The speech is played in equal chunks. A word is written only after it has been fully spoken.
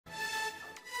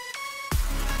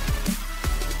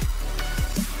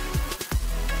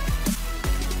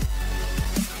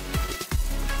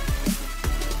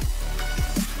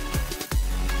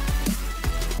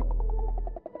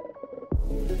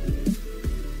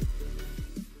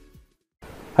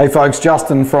Hey folks,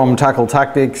 Justin from Tackle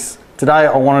Tactics. Today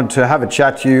I wanted to have a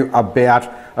chat to you about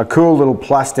a cool little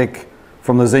plastic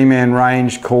from the ZMan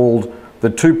range called the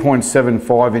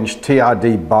 2.75 inch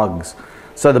TRD BugZ.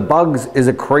 So the BugZ is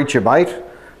a creature bait,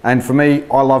 and for me,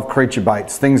 I love creature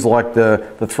baits. Things like the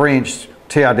 3 inch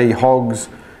TRD hogs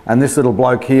and this little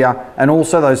bloke here, and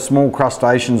also those small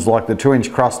crustaceans like the 2 inch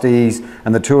crusties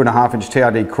and the 2.5 inch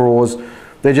TRD craws.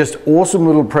 They're just awesome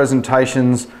little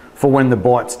presentations for when the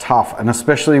bite's tough, and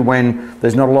especially when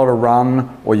there's not a lot of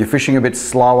run or you're fishing a bit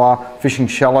slower, fishing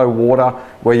shallow water,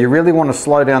 where you really want to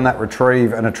slow down that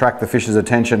retrieve and attract the fish's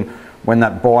attention when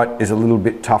that bite is a little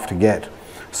bit tough to get.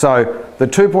 So the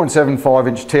 2.75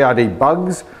 inch TRD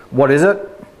BugZ, what is it?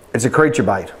 It's a creature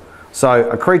bait. So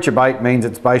a creature bait means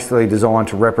it's basically designed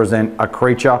to represent a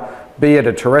creature, be it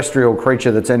a terrestrial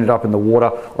creature that's ended up in the water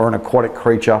or an aquatic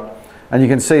creature. And you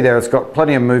can see there it's got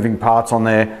plenty of moving parts on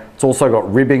there. It's also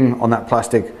got ribbing on that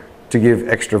plastic to give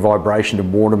extra vibration to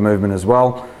water movement as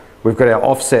well. We've got our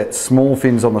offset small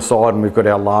fins on the side, and we've got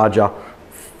our larger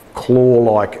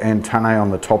claw-like antennae on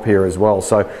the top here as well.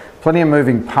 So plenty of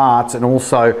moving parts, and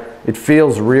also it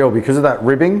feels real because of that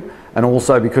ribbing, and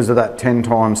also because of that 10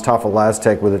 times tougher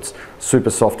ElaZtech with its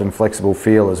super soft and flexible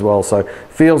feel as well. So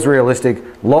feels realistic,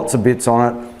 lots of bits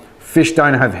on it. Fish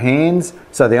don't have hands,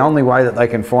 so the only way that they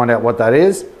can find out what that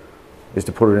is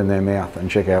to put it in their mouth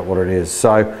and check out what it is.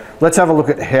 So let's have a look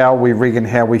at how we rig and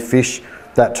how we fish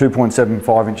that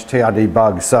 2.75 inch TRD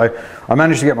BugZ. So I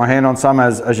managed to get my hand on some,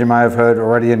 as you may have heard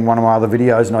already in one of my other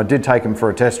videos, and I did take them for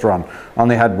a test run.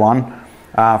 Only had one.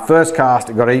 First cast,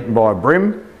 it got eaten by a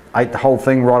bream, ate the whole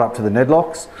thing right up to the Ned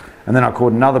locks, and then I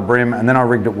caught another bream, and then I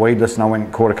rigged it weedless, and I went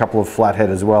and caught a couple of flathead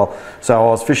as well. So I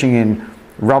was fishing in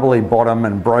rubbly bottom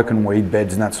and broken weed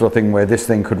beds and that sort of thing, where this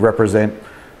thing could represent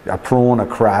a prawn, a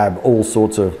crab, all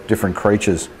sorts of different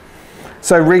creatures.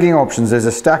 So rigging options, there's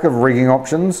a stack of rigging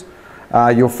options.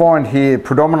 You'll find here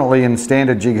predominantly in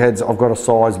standard jig heads I've got a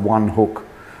size 1 hook.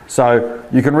 So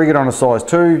you can rig it on a size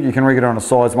 2, you can rig it on a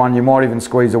size 1, you might even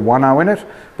squeeze a 1/0 in it,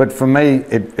 but for me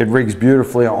it rigs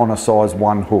beautifully on a size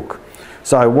 1 hook.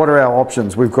 So what are our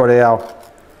options? We've got our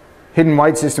hidden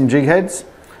weight system jig heads.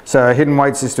 So a hidden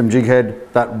weight system jig head,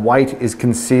 that weight is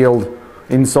concealed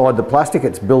inside the plastic.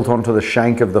 It's built onto the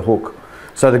shank of the hook.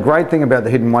 So the great thing about the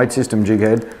hidden weight system jig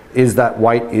head is that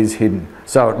weight is hidden.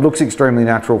 So it looks extremely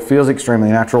natural, feels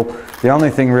extremely natural. The only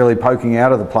thing really poking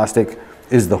out of the plastic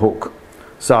is the hook.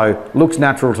 So looks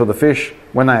natural to the fish.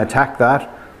 When they attack that,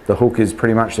 the hook is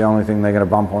pretty much the only thing they're going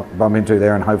to bump into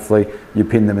there, and hopefully you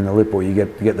pin them in the lip or you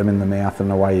get them in the mouth,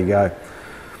 and away you go.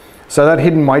 So that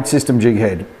hidden weight system jig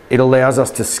head, it allows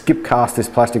us to skip cast this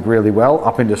plastic really well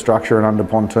up into structure and under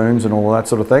pontoons and all that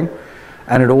sort of thing.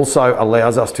 And it also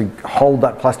allows us to hold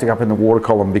that plastic up in the water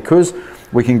column, because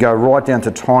we can go right down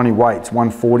to tiny weights,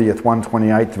 1/40th,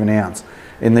 1/28th of an ounce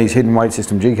in these hidden weight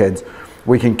system jig heads.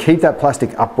 We can keep that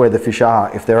plastic up where the fish are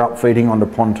if they're up feeding onto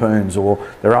pontoons, or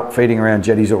they're up feeding around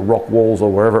jetties or rock walls or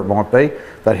wherever it might be.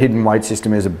 That hidden weight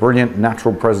system is a brilliant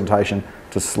natural presentation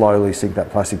to slowly sink that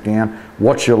plastic down.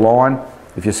 Watch your line.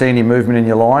 If you see any movement in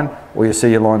your line, or you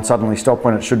see your line suddenly stop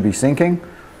when it should be sinking,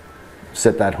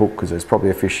 set that hook, because there's probably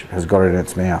a fish has got it in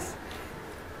its mouth.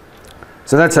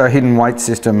 So that's our hidden weight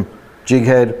system jig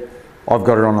head. I've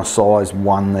got it on a size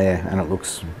 1 there, and it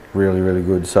looks really, really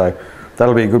good. So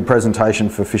that'll be a good presentation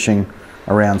for fishing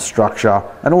around structure,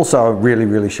 and also really,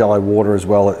 really shallow water as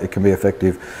well. It can be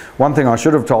effective. One thing I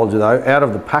should have told you though, out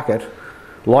of the packet,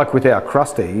 like with our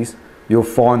crusties, you'll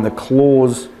find the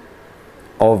claws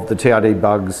of the TRD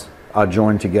BugZ are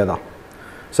joined together.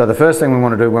 So the first thing we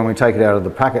want to do when we take it out of the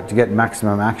packet to get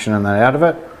maximum action and that out of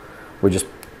it, we just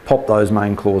pop those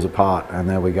main claws apart, and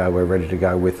there we go, we're ready to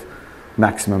go with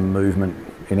maximum movement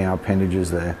in our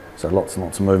appendages there. So lots and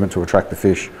lots of movement to attract the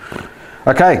fish.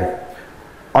 Okay,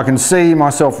 I can see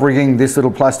myself rigging this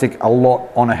little plastic a lot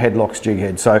on a headlocks jig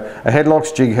head. So a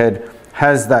headlocks jig head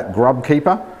has that grub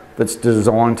keeper that's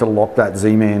designed to lock that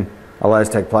ZMan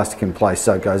ElaZtech plastic in place.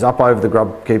 So it goes up over the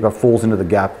grub keeper, falls into the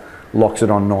gap, locks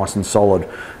it on nice and solid.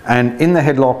 And in the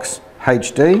headlocks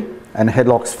HD and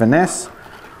headlocks finesse,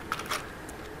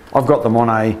 I've got them on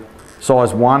a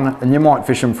size 1, and you might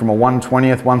fish them from a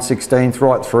 1/20th, 1/16th,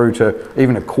 right through to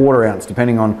even a 1/4 ounce,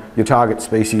 depending on your target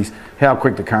species, how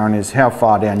quick the current is, how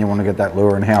far down you want to get that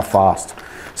lure, and how fast.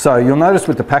 So you'll notice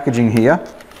with the packaging here,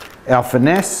 our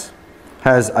finesse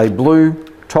has a blue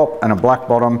top and a black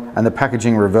bottom, and the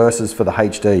packaging reverses for the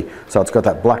HD. So it's got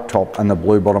that black top and the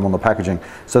blue bottom on the packaging.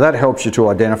 So that helps you to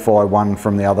identify one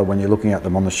from the other when you're looking at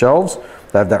them on the shelves.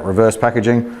 They have that reverse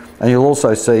packaging, and you'll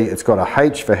also see it's got a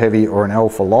H for heavy or an L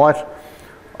for light,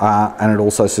 and it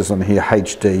also says on here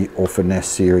HD or finesse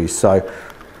series. So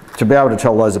to be able to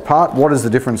tell those apart. What is the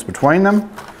difference between them?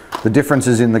 The difference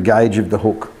is in the gauge of the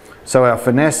hook. So our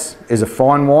finesse is a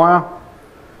fine wire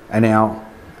and our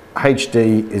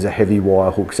HD is a heavy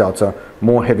wire hook, so it's a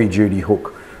more heavy duty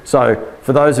hook. So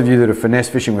for those of you that are finesse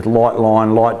fishing with light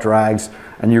line, light drags,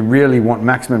 and you really want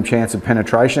maximum chance of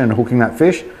penetration and hooking that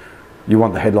fish, you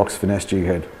want the Headlock's finesse jig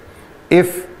head.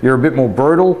 If you're a bit more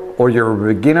brutal or you're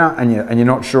a beginner and you're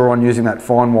not sure on using that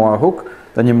fine wire hook,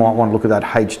 then you might want to look at that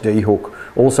HD hook.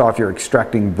 Also, if you're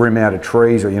extracting bream out of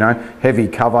trees or, you know, heavy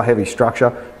cover, heavy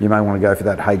structure, you may want to go for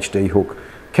that HD hook.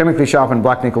 Chemically sharpened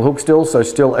black nickel hook still, so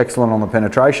still excellent on the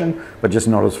penetration, but just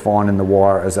not as fine in the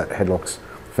wire as that Headlock's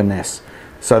finesse.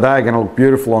 So they're going to look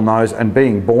beautiful on those, and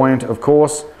being buoyant, of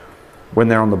course, when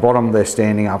they're on the bottom, they're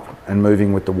standing up and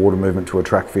moving with the water movement to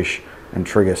attract fish and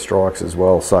trigger strikes as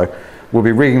well. So we'll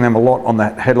be rigging them a lot on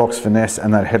that Headlock's finesse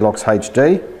and that Headlock's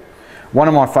HD. One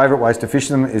of my favourite ways to fish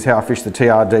them is how I fish the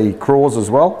TRD crawls as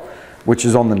well, which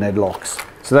is on the Ned locks.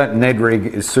 So that Ned rig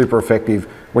is super effective.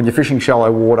 When you're fishing shallow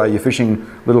water, you're fishing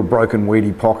little broken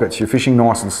weedy pockets, you're fishing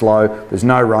nice and slow, there's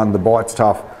no run, the bite's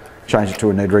tough, change it to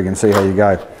a Ned rig and see how you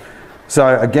go.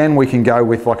 So again, we can go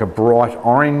with like a bright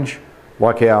orange,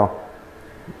 like our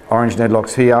orange Ned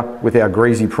locks here, with our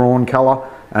greasy prawn colour.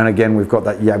 And again, we've got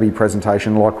that yabby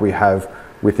presentation like we have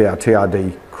with our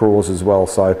TRD crawls as well.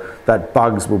 So that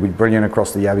BugZ will be brilliant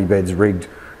across the yabby beds, rigged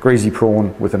greasy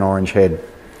prawn with an orange head.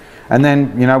 And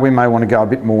then, you know, we may want to go a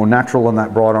bit more natural on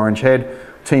that bright orange head,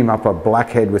 team up a black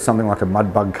head with something like a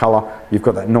mud bug colour. You've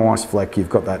got that nice fleck, you've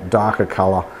got that darker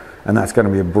colour, and that's going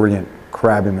to be a brilliant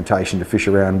crab imitation to fish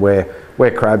around where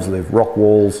crabs live, rock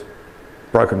walls,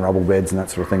 broken rubble beds and that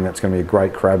sort of thing. That's going to be a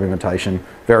great crab imitation,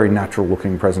 very natural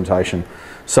looking presentation.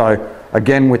 So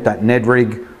again, with that Ned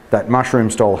rig, that mushroom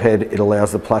style head, it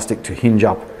allows the plastic to hinge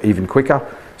up even quicker.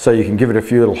 So you can give it a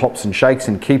few little hops and shakes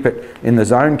and keep it in the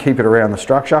zone, keep it around the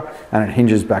structure, and it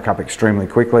hinges back up extremely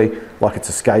quickly, like it's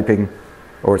escaping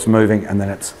or it's moving and then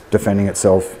it's defending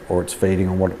itself or it's feeding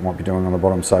on what it might be doing on the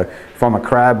bottom. So if I'm a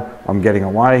crab, I'm getting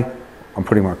away, I'm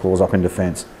putting my claws up in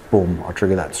defense, boom, I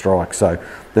trigger that strike. So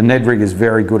the Ned rig is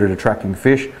very good at attracting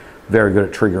fish, very good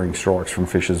at triggering strikes from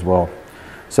fish as well.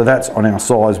 So that's on our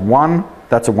size 1.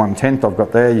 That's a 1/10 I've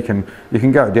got there. You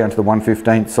can go down to the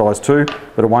 1/15 size 2,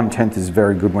 but a 1/10 is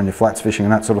very good when you're flats fishing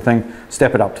and that sort of thing.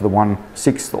 Step it up to the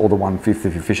 1/6 or the 1/5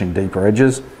 if you're fishing deeper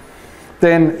edges.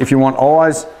 Then if you want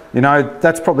eyes, you know,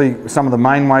 that's probably some of the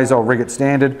main ways I'll rig it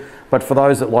standard, but for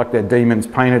those that like their demons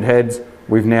painted heads,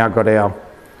 we've now got our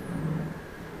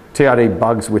TRD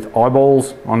BugZ with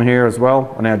eyeballs on here as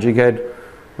well, on our jig head,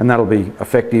 and that'll be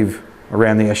effective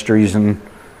around the estuaries and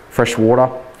fresh water.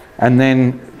 And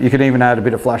then you can even add a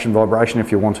bit of flash and vibration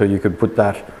if you want to. You could put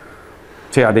that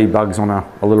TRD BugZ on a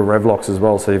little Revlox as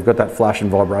well. So you've got that flash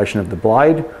and vibration of the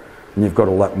blade, and you've got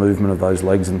all that movement of those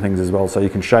legs and things as well. So you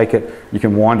can shake it, you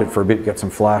can wind it for a bit, get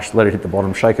some flash, let it hit the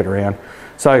bottom, shake it around.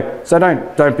 So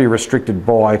don't be restricted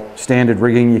by standard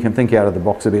rigging. You can think out of the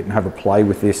box a bit and have a play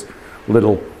with this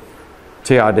little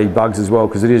TRD BugZ as well,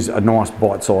 because it is a nice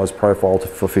bite-sized profile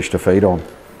for fish to feed on.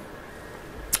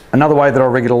 Another way that I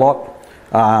rig it a lot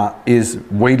is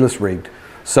weedless rigged.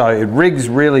 So it rigs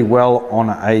really well on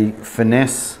a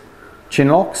finesse chin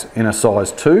locks in a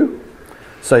size 2.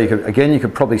 So you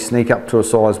could probably sneak up to a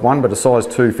size 1, but a size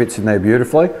 2 fits in there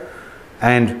beautifully.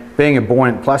 And being a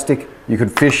buoyant plastic, you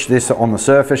could fish this on the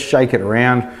surface, shake it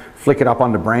around, flick it up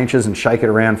under branches and shake it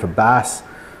around for bass,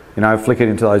 you know, flick it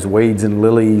into those weeds and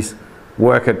lilies,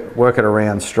 work it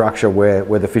around structure where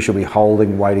the fish will be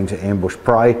holding, waiting to ambush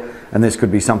prey. And this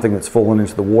could be something that's fallen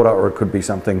into the water, or it could be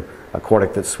something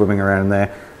aquatic that's swimming around in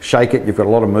there. Shake it, you've got a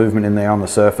lot of movement in there on the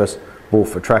surface,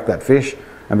 wolf, attract that fish.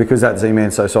 And because that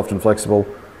Z-Man's so soft and flexible,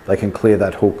 they can clear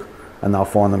that hook and they'll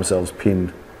find themselves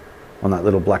pinned on that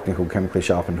little black nickel chemically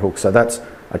sharpened hook. So that's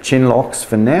a chin locks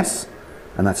finesse,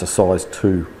 and that's a size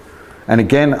 2. And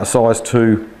again, a size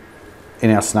 2 in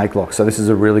our snake lock. So this is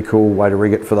a really cool way to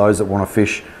rig it for those that want to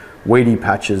fish weedy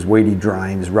patches, weedy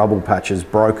drains, rubble patches,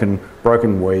 broken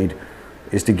weed,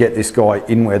 is to get this guy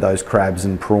in where those crabs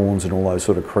and prawns and all those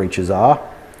sort of creatures are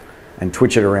and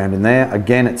twitch it around in there.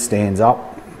 Again, it stands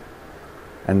up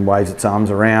and waves its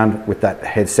arms around with that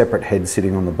head, separate head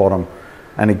sitting on the bottom.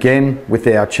 And again, with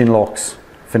our chin locks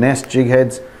finesse jig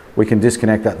heads, we can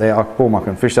disconnect that there. Boom, I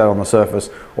can fish that on the surface,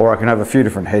 or I can have a few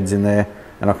different heads in there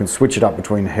and I can switch it up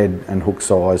between head and hook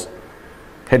size,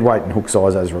 head weight and hook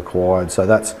size as required. So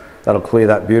that'll clear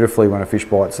that beautifully when a fish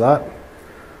bites that.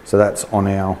 So that's on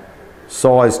our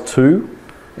size 2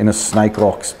 in a snake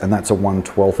locks, and that's a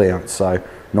 1/12 ounce. So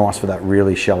nice for that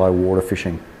really shallow water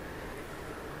fishing.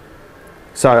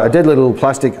 So a deadly little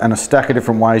plastic and a stack of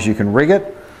different ways you can rig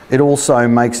it. It also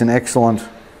makes an excellent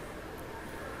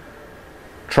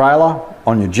trailer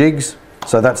on your jigs.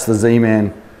 So that's the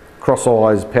ZMan Cross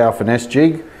Eyes Power Finesse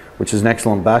jig, which is an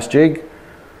excellent bass jig.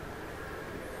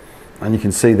 And you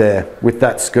can see there, with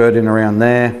that skirt in around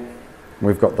there,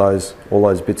 we've got all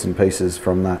those bits and pieces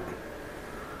from that.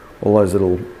 All those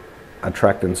little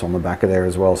attractants on the back of there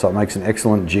as well. So it makes an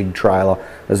excellent jig trailer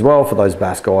as well for those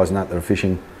bass guys and that are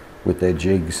fishing with their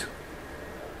jigs.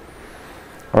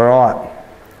 All right,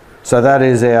 so that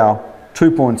is our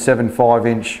 2.75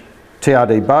 inch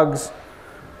TRD BugZ.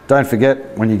 Don't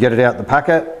forget, when you get it out the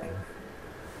packet,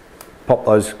 pop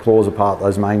those claws apart,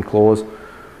 those main claws,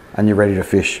 and you're ready to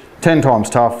fish. 10 times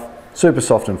tough, super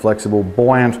soft and flexible,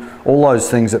 buoyant, all those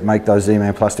things that make those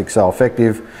ZMan plastics so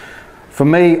effective. For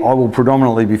me, I will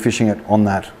predominantly be fishing it on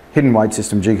that hidden weight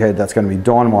system jig head. That's going to be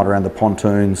dynamite around the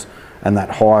pontoons and that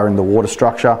higher in the water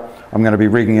structure. I'm going to be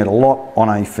rigging it a lot on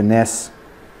a finesse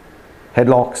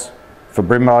headlocks for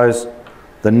brimbos,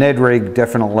 the Ned Rig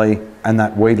definitely, and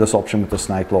that weedless option with the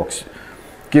snake locks.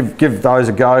 Give those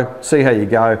a go, see how you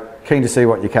go. Keen to see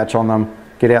what you catch on them.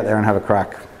 Get out there and have a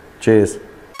crack. Cheers.